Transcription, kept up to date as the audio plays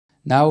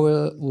Now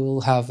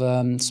we'll have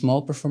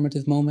small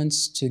performative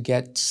moments to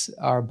get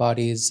our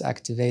bodies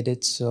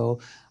activated. So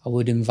I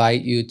would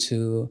invite you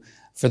to,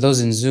 for those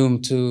in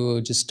Zoom,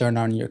 to just turn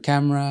on your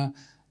camera,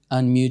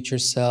 unmute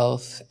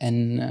yourself,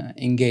 and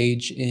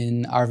engage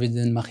in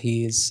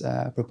Arvid&Marie's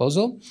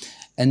proposal.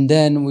 And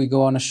then we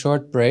go on a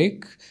short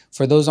break.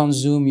 For those on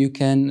Zoom, you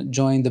can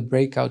join the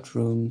breakout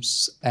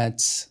rooms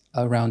at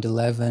around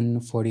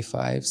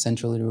 11:45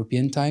 Central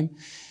European Time.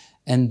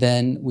 And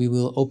then we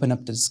will open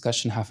up the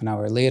discussion half an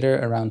hour later,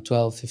 around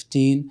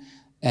 12:15.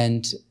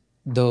 And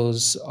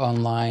those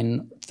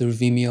online through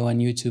Vimeo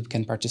and YouTube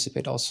can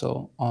participate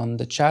also on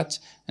the chat.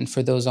 And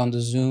for those on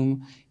the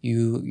Zoom,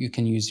 you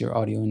can use your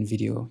audio and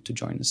video to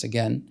join us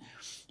again.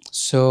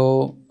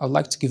 So I'd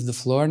like to give the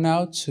floor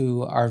now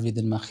to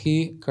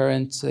Arvid&Marie,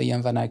 current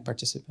Jan van Eyck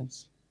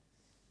participants.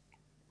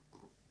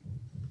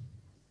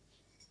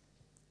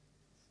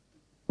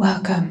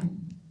 Welcome.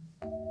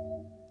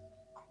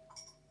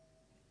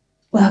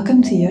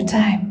 Welcome to your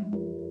time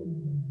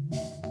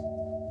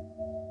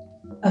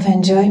of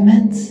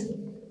enjoyment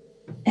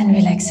and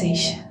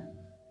relaxation.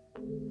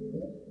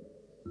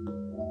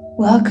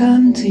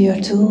 Welcome to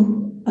your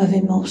tool of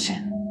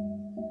emulsion.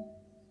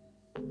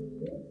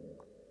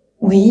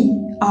 We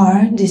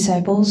are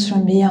disciples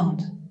from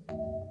beyond,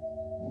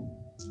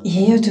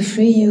 here to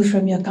free you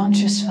from your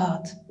conscious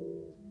thought.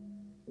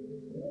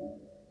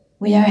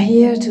 We are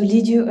here to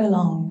lead you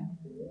along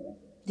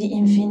the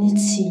infinite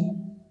sea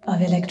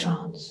of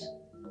electrons.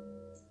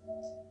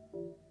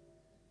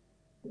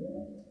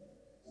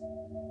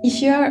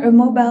 If you are a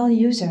mobile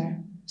user,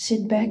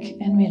 sit back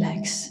and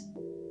relax.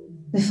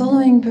 The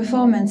following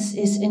performance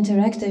is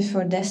interactive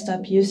for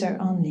desktop user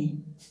only.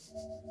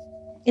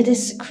 It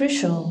is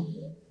crucial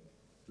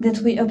that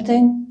we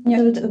obtain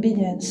your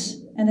obedience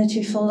and that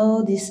you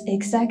follow these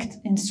exact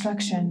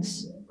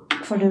instructions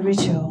for the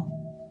ritual.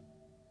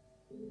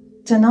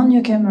 Turn on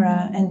your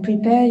camera and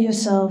prepare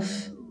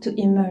yourself to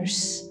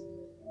immerse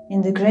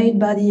in the great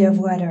body of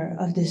water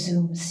of the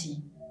Zoom sea.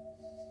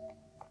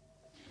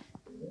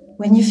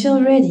 When you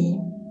feel ready,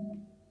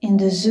 in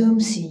the Zoom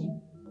sea,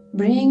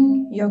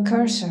 bring your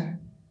cursor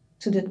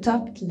to the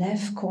top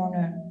left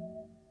corner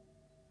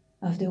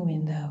of the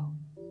window.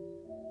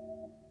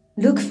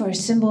 Look for a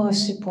symbol of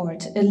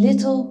support, a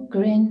little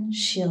green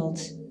shield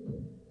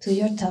to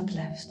your top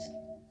left.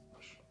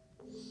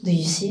 Do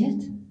you see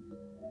it?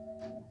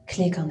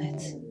 Click on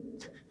it.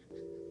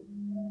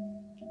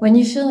 When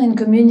you feel in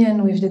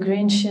communion with the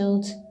green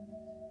shield,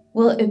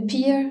 will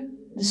appear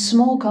the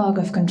small cog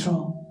of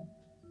control.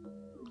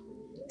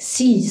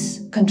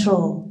 Seize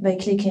control by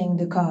clicking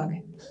the cog.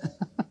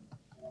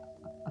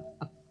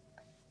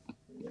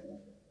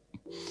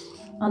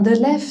 On the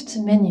left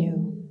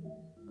menu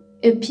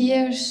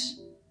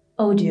appears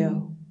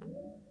audio.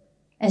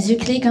 As you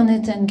click on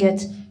it and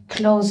get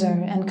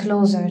closer and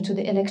closer to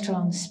the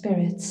electron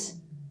spirits,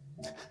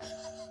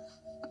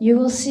 you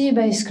will see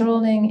by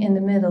scrolling in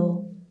the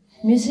middle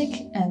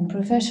music and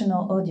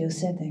professional audio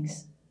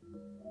settings.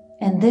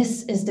 And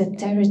this is the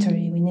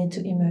territory we need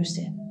to immerse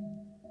in.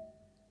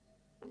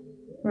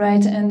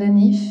 Right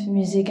underneath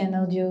music and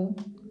audio,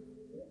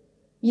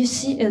 you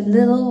see a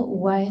little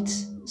white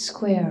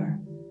square.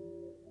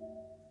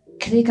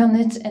 Click on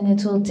it and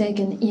it will take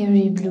an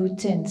eerie blue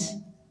tint.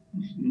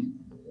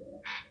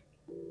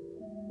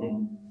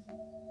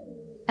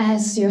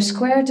 As your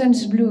square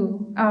turns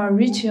blue, our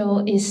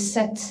ritual is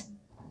set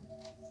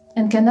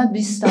and cannot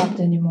be stopped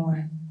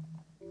anymore.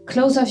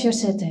 Close off your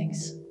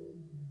settings.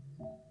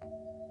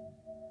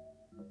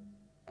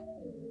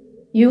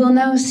 You will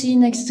now see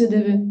next to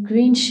the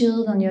green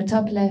shield on your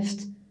top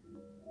left,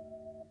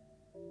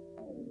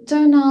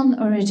 turn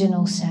on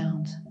original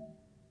sound.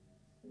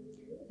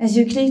 As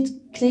you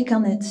click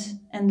on it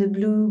and the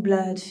blue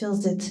blood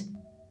fills it,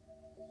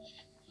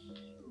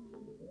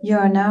 you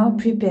are now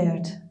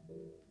prepared.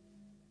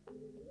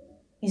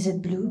 Is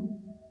it blue?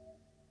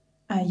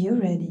 Are you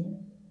ready?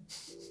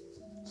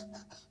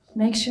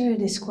 Make sure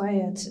it is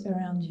quiet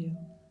around you.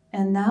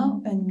 And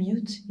now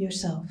unmute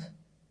yourself.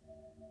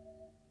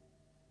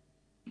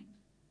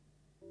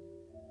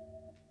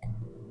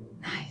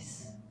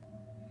 Nice.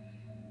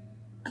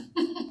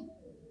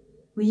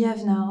 We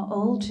have now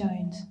all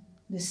joined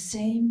the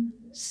same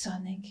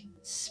sonic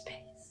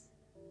space.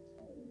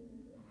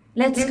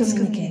 Let's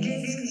communicate.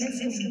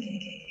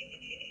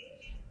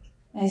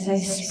 As I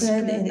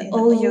spread in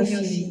all your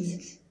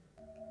feet,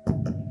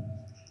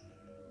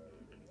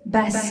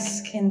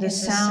 bask in the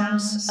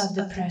sounds of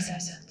the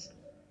present.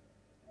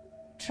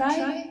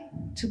 Try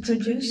to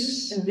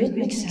produce a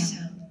rhythmic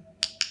sound.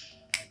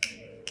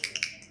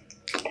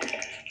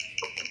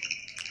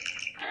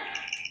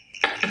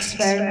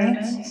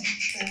 Experiment.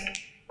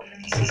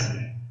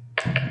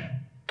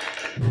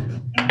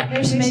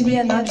 There's maybe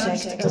an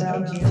object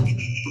around you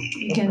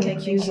you can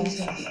make use of.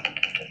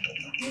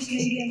 There's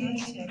maybe an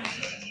object.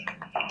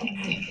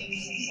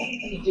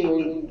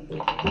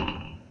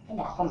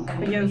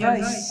 Your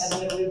voice.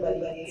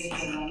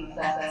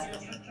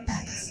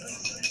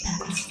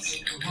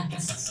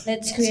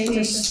 Let's create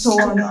a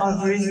storm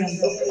of rhythm.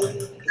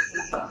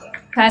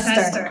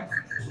 Faster.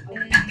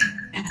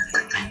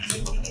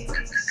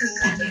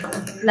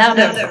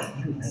 louder.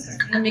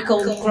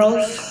 Chemical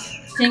growth.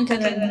 Think of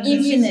an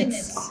infinite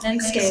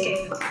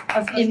landscape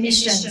of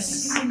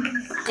emissions.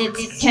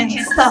 It can't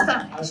stop.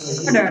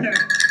 Harder,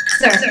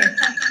 sir.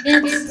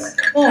 It's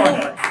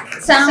more.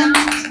 Sound.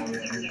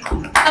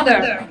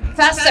 Louder.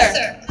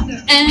 Faster.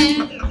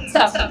 And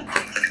stop.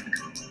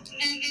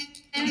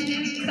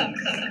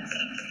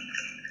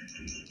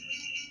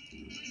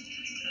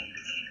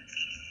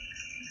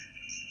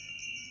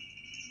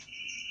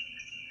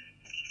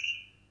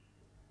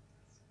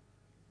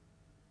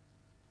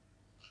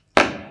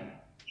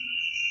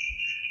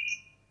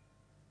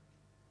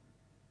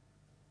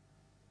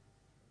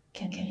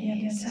 Can you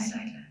hear the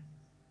silence?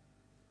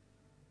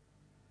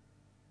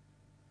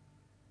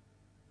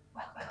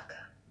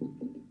 Welcome.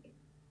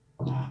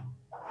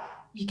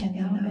 You can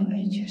now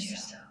unmute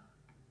yourself,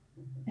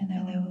 and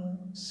I will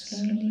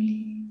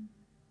slowly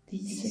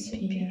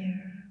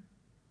disappear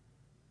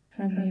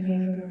from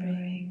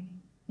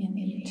reverberating in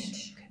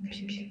each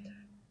computer.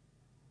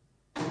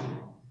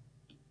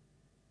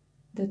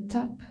 The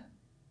top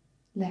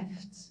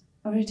left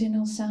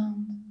original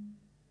sound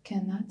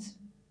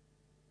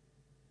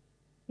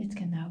it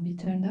can now be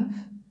turned off.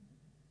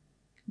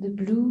 The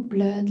blue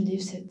blood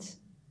leaves it,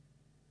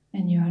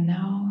 and you are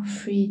now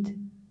freed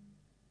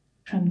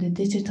from the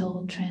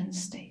digital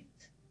trance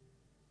state.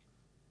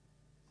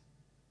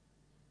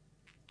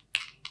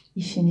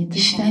 If you need to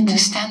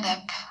stand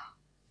up,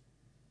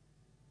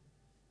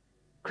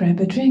 grab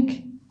a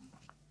drink.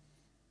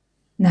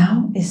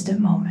 Now is the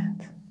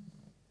moment.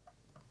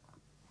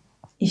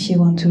 If you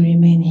want to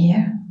remain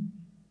here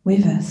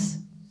with us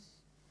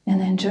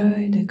and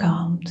enjoy the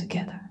calm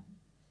together,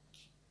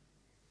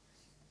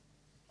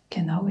 you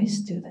can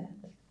always do that.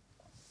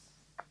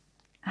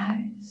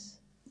 Eyes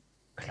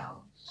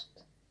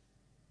closed.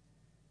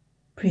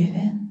 Breathe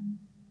in.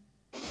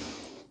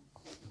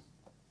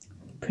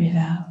 Breathe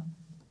out.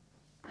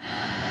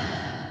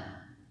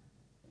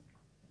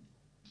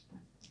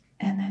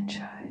 And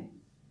enjoy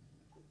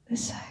the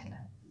silence.